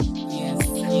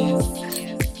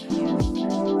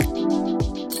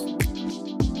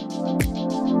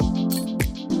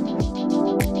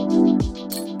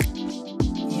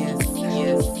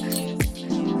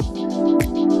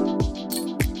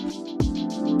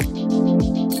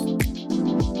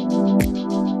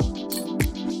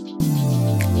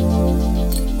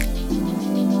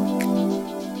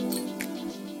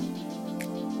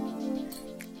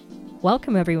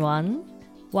Welcome, everyone.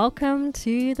 Welcome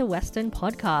to the Western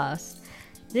Podcast.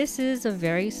 This is a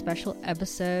very special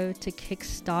episode to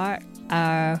kickstart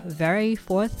our very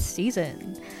fourth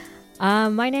season.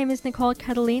 My name is Nicole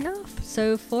Cadelina.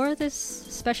 So for this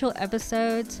special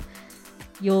episode,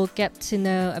 you'll get to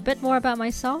know a bit more about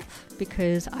myself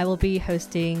because I will be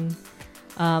hosting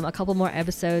a couple more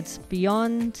episodes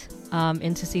beyond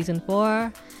into season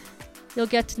 4. You'll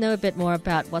get to know a bit more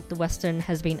about what the Western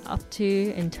has been up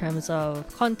to in terms of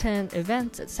content,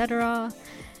 events, etc.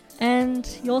 And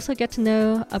you also get to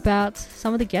know about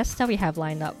some of the guests that we have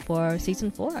lined up for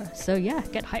season 4. So yeah,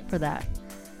 get hyped for that.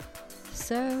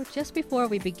 So just before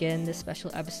we begin this special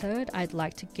episode, I'd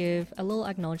like to give a little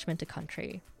acknowledgement to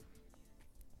country.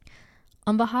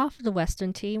 On behalf of the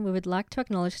Western team, we would like to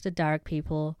acknowledge the Darug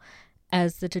people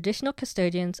as the traditional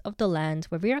custodians of the land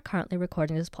where we are currently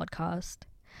recording this podcast.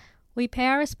 We pay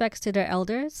our respects to their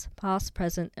elders, past,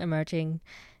 present, emerging,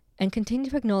 and continue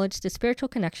to acknowledge the spiritual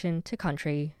connection to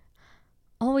country.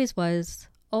 Always was,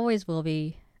 always will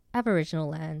be, Aboriginal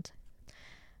land.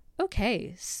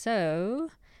 Okay,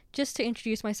 so just to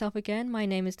introduce myself again, my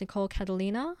name is Nicole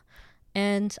Cadelina,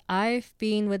 and I've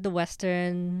been with the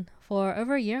Western for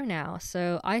over a year now.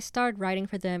 So I started writing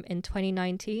for them in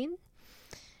 2019,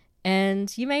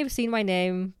 and you may have seen my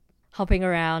name hopping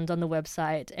around on the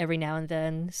website every now and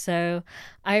then. So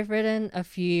I've written a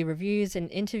few reviews and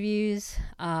interviews.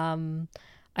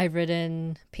 I've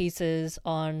written pieces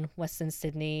on Western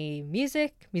Sydney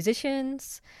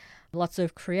musicians, lots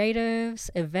of creatives,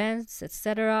 events,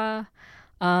 etc.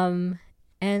 And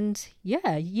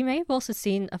yeah, you may have also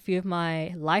seen a few of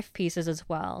my life pieces as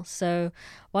well. So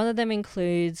one of them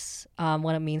includes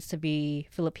what it means to be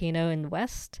Filipino in the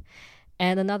West.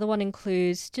 And another one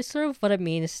includes just sort of what it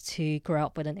means to grow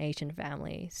up with an Asian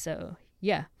family. So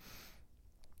yeah,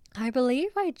 I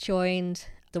believe I joined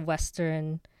the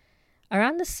Western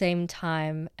around the same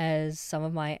time as some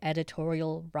of my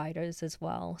editorial writers as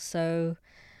well. So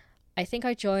I think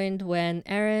I joined when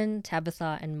Erin,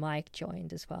 Tabitha, and Mike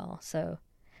joined as well. So,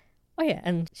 oh yeah,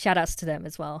 and shout outs to them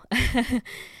as well.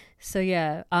 So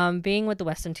yeah, being with the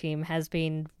Western team has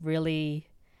been really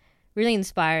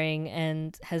inspiring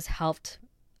and has helped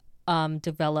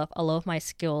develop a lot of my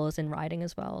skills in writing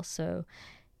as well. So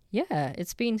yeah,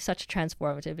 it's been such a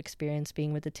transformative experience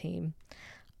being with the team.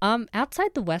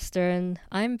 Outside the Western,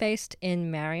 I'm based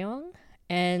in Marion,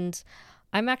 and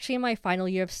I'm actually in my final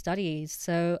year of studies.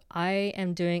 So I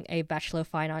am doing a Bachelor of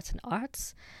Fine Arts and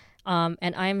Arts,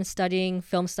 and I'm studying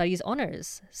Film Studies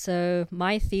Honours. So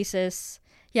my thesis,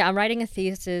 I'm writing a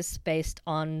thesis based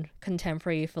on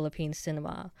contemporary Philippine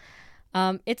cinema.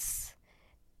 It's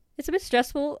a bit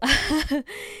stressful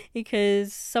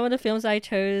because some of the films I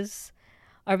chose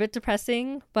are a bit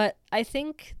depressing, but I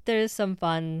think there's some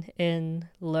fun in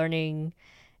learning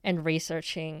and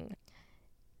researching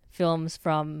films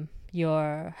from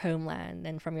your homeland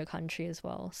and from your country as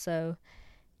well. So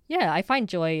yeah, I find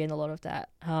joy in a lot of that,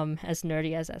 as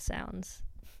nerdy as that sounds.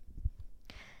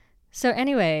 So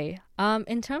anyway,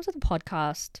 in terms of the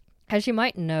podcast, as you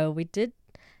might know, we did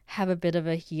have a bit of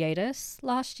a hiatus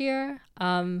last year,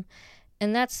 and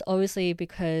that's obviously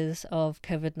because of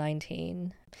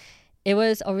COVID-19. It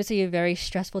was obviously a very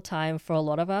stressful time for a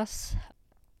lot of us,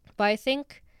 but I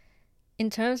think in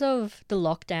terms of the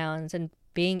lockdowns and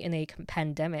being in a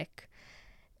pandemic,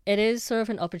 it is sort of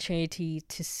an opportunity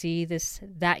to see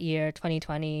that year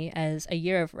 2020 as a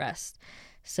year of rest.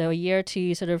 So a year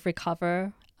to sort of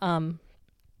recover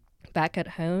back at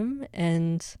home,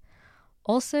 and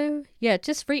also,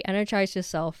 just re-energize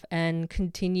yourself and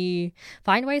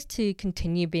find ways to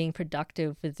continue being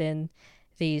productive within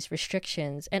these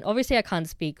restrictions. And obviously I can't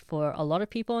speak for a lot of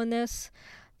people in this,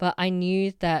 but I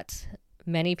knew that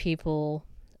many people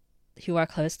who are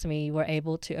close to me were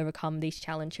able to overcome these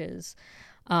challenges.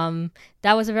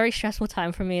 That was a very stressful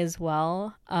time for me as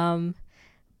well.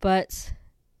 But,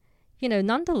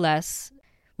 nonetheless,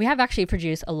 we have actually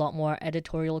produced a lot more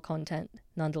editorial content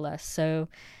nonetheless. So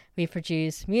we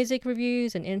produce music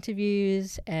reviews and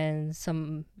interviews and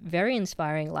some very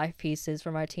inspiring life pieces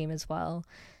from our team as well.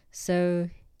 So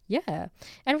yeah,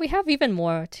 and we have even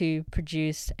more to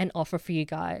produce and offer for you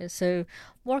guys. So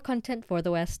more content for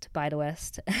the West, by the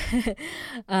West.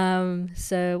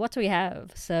 So what do we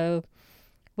have? So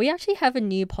we actually have a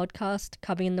new podcast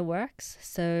coming in the works.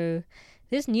 So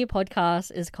this new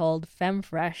podcast is called Femme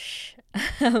Fresh.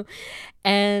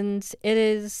 And it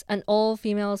is an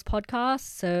all-females podcast.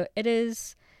 So it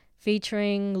is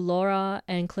featuring Laura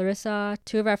and Clarissa,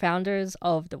 two of our founders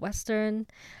of the Western.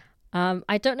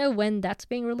 I don't know when that's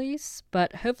being released,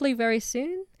 but hopefully very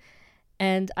soon.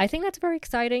 And I think that's very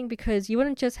exciting because you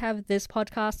wouldn't just have this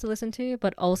podcast to listen to,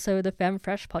 but also the Femme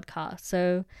Fresh podcast.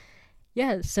 So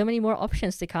yeah, so many more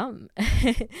options to come.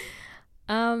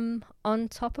 On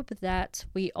top of that,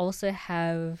 we also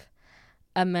have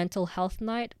a mental health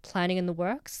night planning in the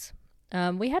works.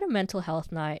 We had a mental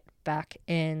health night back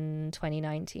in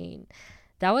 2019.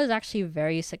 That was actually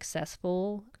very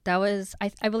successful. That was,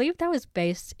 I believe that was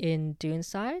based in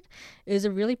Doonside. It was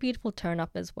a really beautiful turn up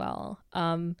as well.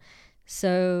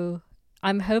 So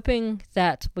I'm hoping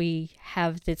that we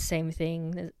have the same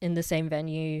thing in the same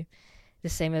venue, the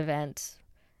same event,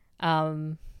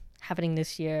 happening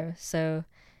this year. So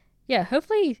yeah,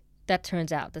 hopefully that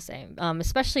turns out the same,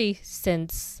 especially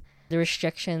since the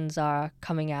restrictions are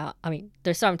coming out. I mean,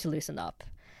 they're starting to loosen up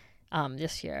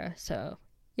this year. So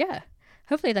yeah,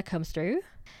 hopefully that comes through.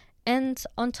 And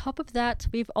on top of that,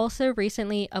 we've also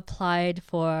recently applied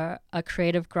for a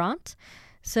creative grant.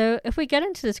 So if we get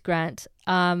into this grant,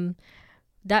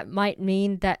 that might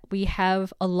mean that we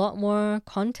have a lot more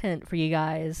content for you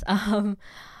guys.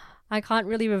 I can't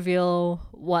really reveal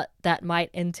what that might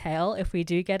entail if we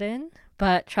do get in,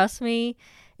 but trust me,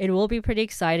 it will be pretty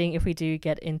exciting if we do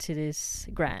get into this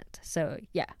grant. So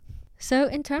yeah. So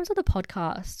in terms of the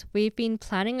podcast, we've been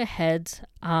planning ahead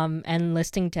and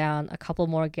listing down a couple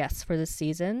more guests for this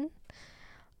season.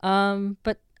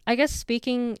 But I guess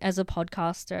speaking as a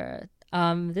podcaster,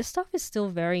 this stuff is still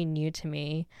very new to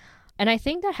me. And I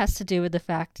think that has to do with the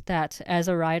fact that as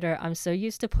a writer, I'm so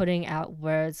used to putting out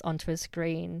words onto a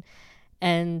screen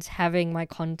and having my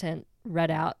content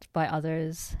read out by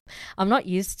others. I'm not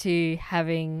used to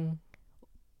having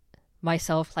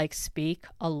myself speak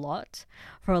a lot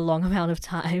for a long amount of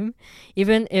time,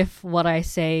 even if what I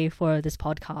say for this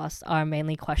podcast are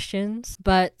mainly questions.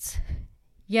 But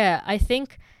yeah, I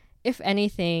think if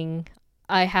anything,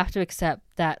 I have to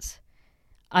accept that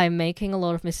I'm making a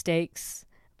lot of mistakes,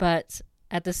 but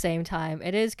at the same time,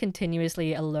 it is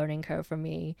continuously a learning curve for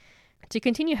me to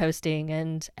continue hosting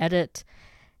and edit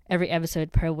every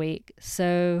episode per week.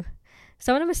 So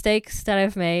some of the mistakes that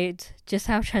I've made, just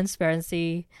have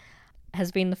transparency,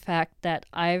 has been the fact that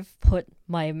I've put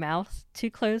my mouth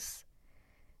too close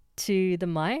to the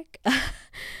mic.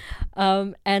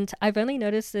 And I've only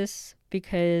noticed this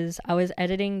because I was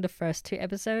editing the first 2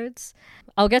 episodes.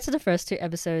 I'll get to the first 2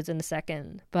 episodes in a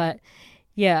second, but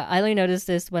yeah, I only noticed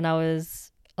this when I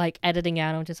was editing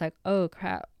out. I'm just like, oh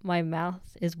crap, my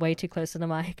mouth is way too close to the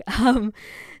mic.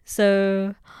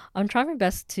 So I'm trying my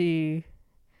best to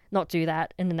not do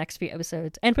that in the next few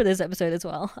episodes and for this episode as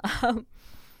well.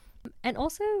 And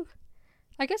also,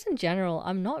 I guess in general,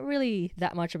 I'm not really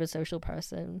that much of a social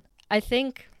person. I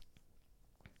think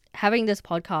having this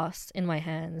podcast in my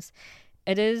hands,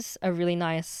 it is a really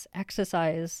nice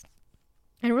exercise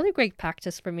and really great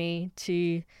practice for me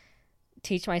to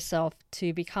teach myself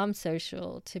to become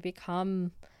social, to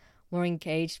become more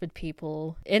engaged with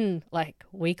people in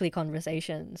weekly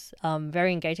conversations,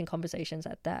 very engaging conversations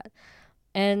at that.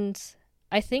 And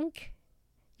I think,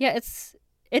 yeah,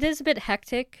 it is a bit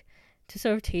hectic to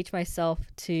sort of teach myself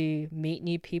to meet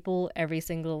new people every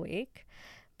single week,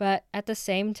 but at the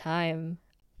same time,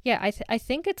 yeah, I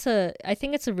think it's a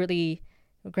really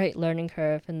great learning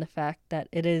curve in the fact that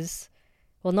it is,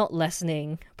 well, not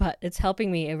lessening, but it's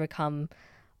helping me overcome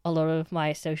a lot of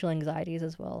my social anxieties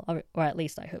as well, or at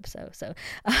least I hope so. So,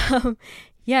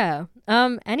 yeah.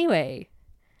 Anyway,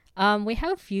 we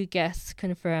have a few guests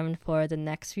confirmed for the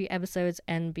next few episodes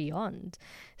and beyond.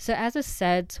 So as I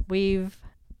said, we've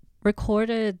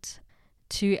recorded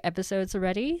 2 episodes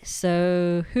already.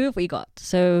 So who have we got?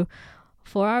 So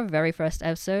for our very first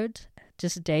episode,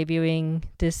 just debuting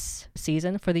this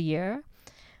season for the year,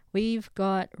 we've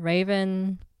got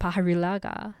Raven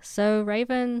Paharilaga. So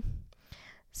Raven,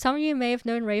 some of you may have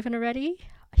known Raven already.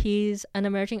 He's an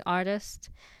emerging artist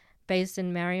based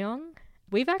in Marion.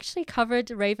 We've actually covered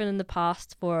Raven in the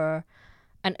past for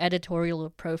an editorial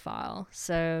profile.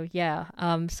 So yeah,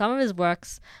 some of his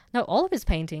works, no, all of his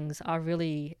paintings are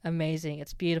really amazing.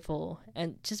 It's beautiful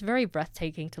and just very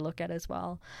breathtaking to look at as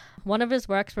well. One of his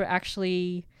works were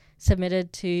actually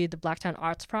submitted to the Blacktown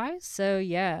Arts Prize. So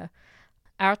yeah,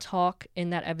 our talk in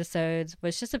that episode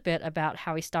was just a bit about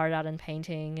how he started out in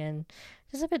painting and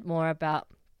just a bit more about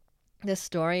the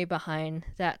story behind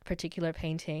that particular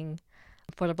painting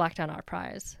for the Blacktown Art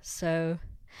Prize. So,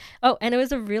 oh, and it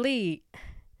was a really,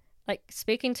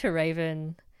 speaking to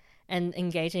Raven and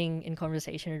engaging in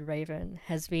conversation with Raven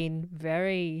has been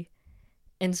very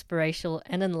inspirational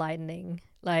and enlightening.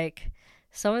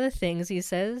 Some of the things he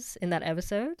says in that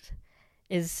episode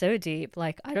is so deep.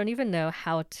 I don't even know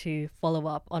how to follow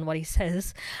up on what he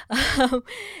says.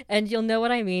 And you'll know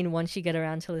what I mean once you get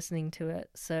around to listening to it.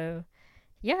 So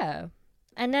Yeah.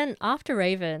 And then after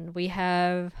Raven, we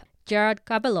have Gerard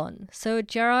Cabellon. So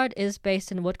Gerard is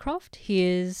based in Woodcroft. He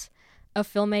is a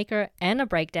filmmaker and a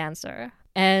breakdancer.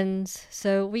 And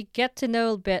so we get to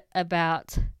know a bit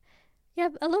about,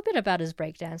 a little bit about his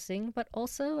breakdancing, but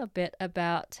also a bit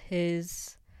about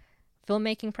his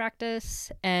filmmaking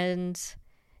practice and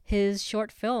his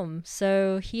short film.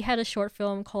 So he had a short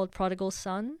film called Prodigal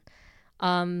Son.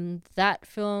 That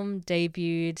film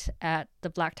debuted at the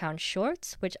Blacktown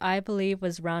Shorts, which I believe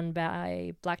was run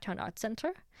by Blacktown Arts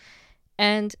Center.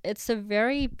 And it's a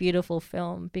very beautiful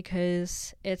film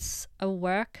because it's a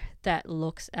work that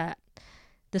looks at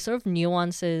the sort of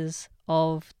nuances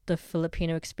of the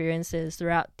Filipino experiences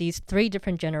throughout these 3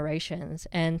 different generations.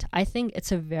 And I think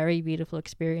it's a very beautiful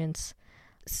experience.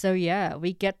 So yeah,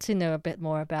 we get to know a bit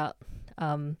more about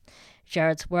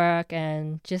Jared's work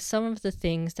and just some of the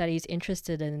things that he's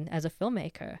interested in as a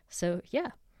filmmaker. So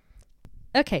yeah.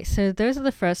 Okay, so those are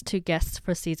the first 2 guests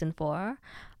for season 4.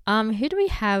 Who do we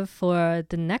have for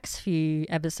the next few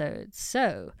episodes?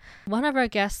 So one of our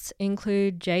guests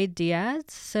include Jade Diaz.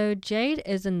 So Jade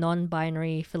is a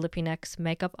non-binary Filipinx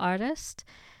makeup artist,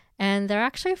 and they're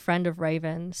actually a friend of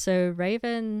Raven. So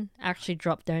Raven actually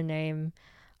dropped their name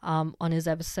on his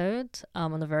episode,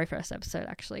 on the very first episode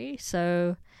actually.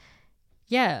 So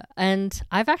yeah, and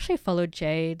I've actually followed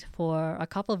Jade for a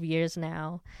couple of years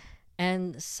now,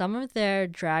 and some of their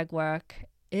drag work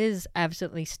is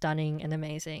absolutely stunning and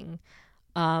amazing.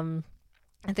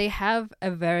 They have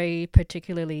a very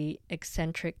particularly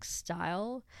eccentric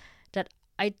style that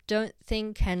I don't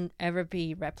think can ever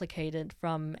be replicated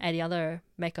from any other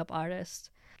makeup artist.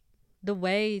 The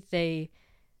way they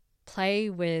play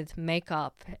with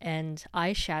makeup and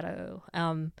eyeshadow,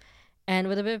 and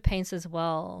with a bit of paints as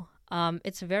well,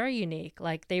 it's very unique.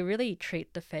 Like, they really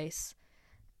treat the face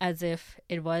as if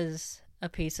it was a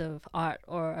piece of art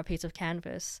or a piece of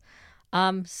canvas.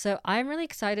 So I'm really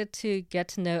excited to get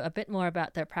to know a bit more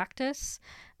about their practice,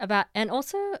 and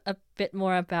also a bit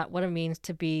more about what it means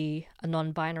to be a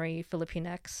non-binary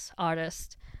Filipinx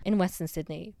artist in Western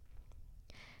Sydney.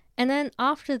 And then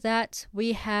after that,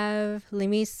 we have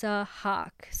Limisa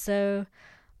Haak. So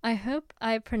I hope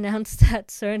I pronounced that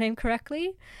surname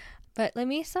correctly. But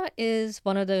Limisa is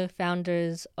one of the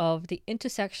founders of the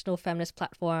intersectional feminist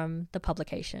platform, The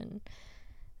Publication.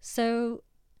 So,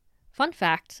 fun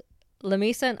fact,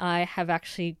 Limisa and I have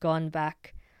actually gone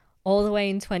back all the way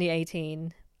in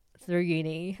 2018 through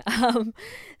uni.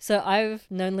 So I've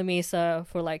known Limisa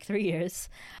for like 3 years.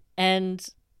 And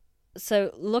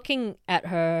so looking at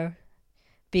her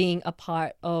being a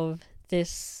part of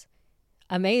this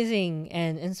amazing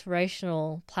and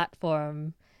inspirational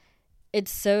platform,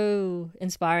 it's so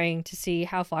inspiring to see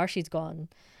how far she's gone.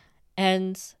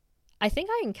 And I think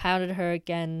I encountered her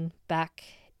again back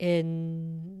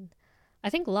in, I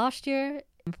think last year,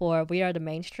 for We Are the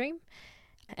Mainstream.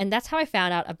 And that's how I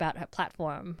found out about her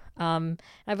platform.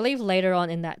 I believe later on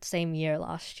in that same year,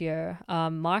 last year,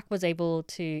 Mark was able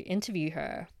to interview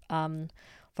her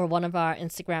for one of our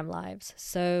Instagram lives.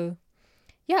 So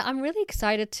yeah, I'm really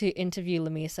excited to interview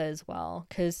Limisa as well,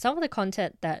 because some of the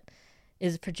content that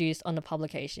is produced on The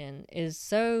Publication is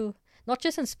so not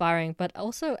just inspiring, but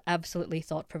also absolutely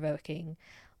thought-provoking.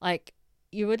 Like,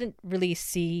 you wouldn't really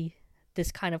see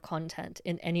this kind of content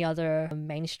in any other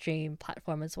mainstream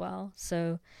platform as well.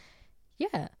 So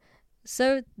yeah,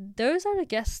 so those are the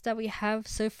guests that we have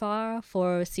so far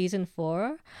for season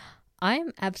 4.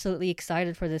 I'm absolutely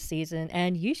excited for this season,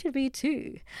 and you should be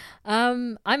too.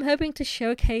 I'm hoping to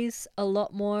showcase a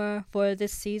lot more for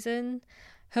this season,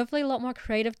 hopefully a lot more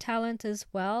creative talent as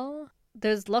well.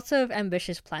 There's lots of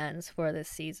ambitious plans for this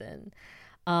season,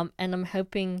 and I'm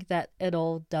hoping that it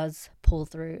all does pull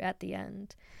through at the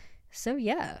end. So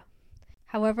yeah.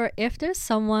 However, if there's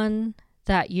someone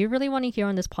that you really want to hear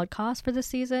on this podcast for this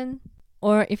season,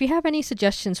 or if you have any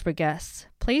suggestions for guests,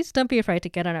 please don't be afraid to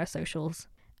get on our socials.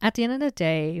 At the end of the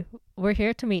day, we're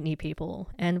here to meet new people,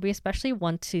 and we especially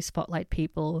want to spotlight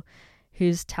people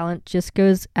whose talent just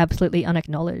goes absolutely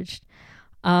unacknowledged.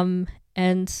 And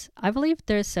I believe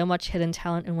there's so much hidden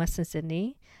talent in Western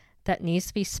Sydney that needs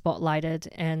to be spotlighted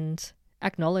and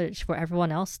acknowledged for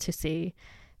everyone else to see.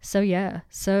 So yeah,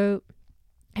 so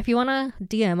if you want to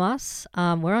DM us,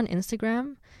 we're on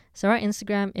Instagram. So our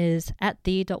Instagram is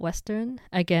 @the.western.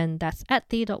 Again, that's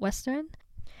 @the.western.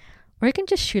 Or you can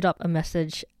just shoot up a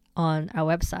message on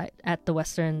our website at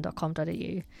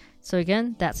thewestern.com.au. So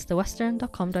again, that's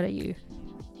thewestern.com.au.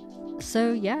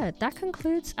 So yeah, that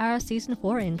concludes our season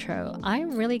 4 intro.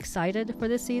 I'm really excited for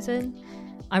this season.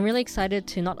 I'm really excited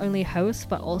to not only host,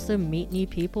 but also meet new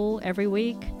people every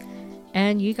week.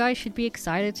 And you guys should be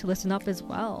excited to listen up as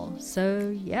well. So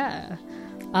yeah,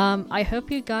 I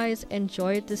hope you guys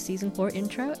enjoyed the season 4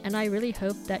 intro, and I really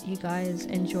hope that you guys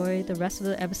enjoy the rest of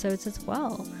the episodes as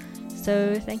well.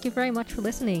 So thank you very much for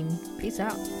listening. Peace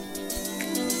out.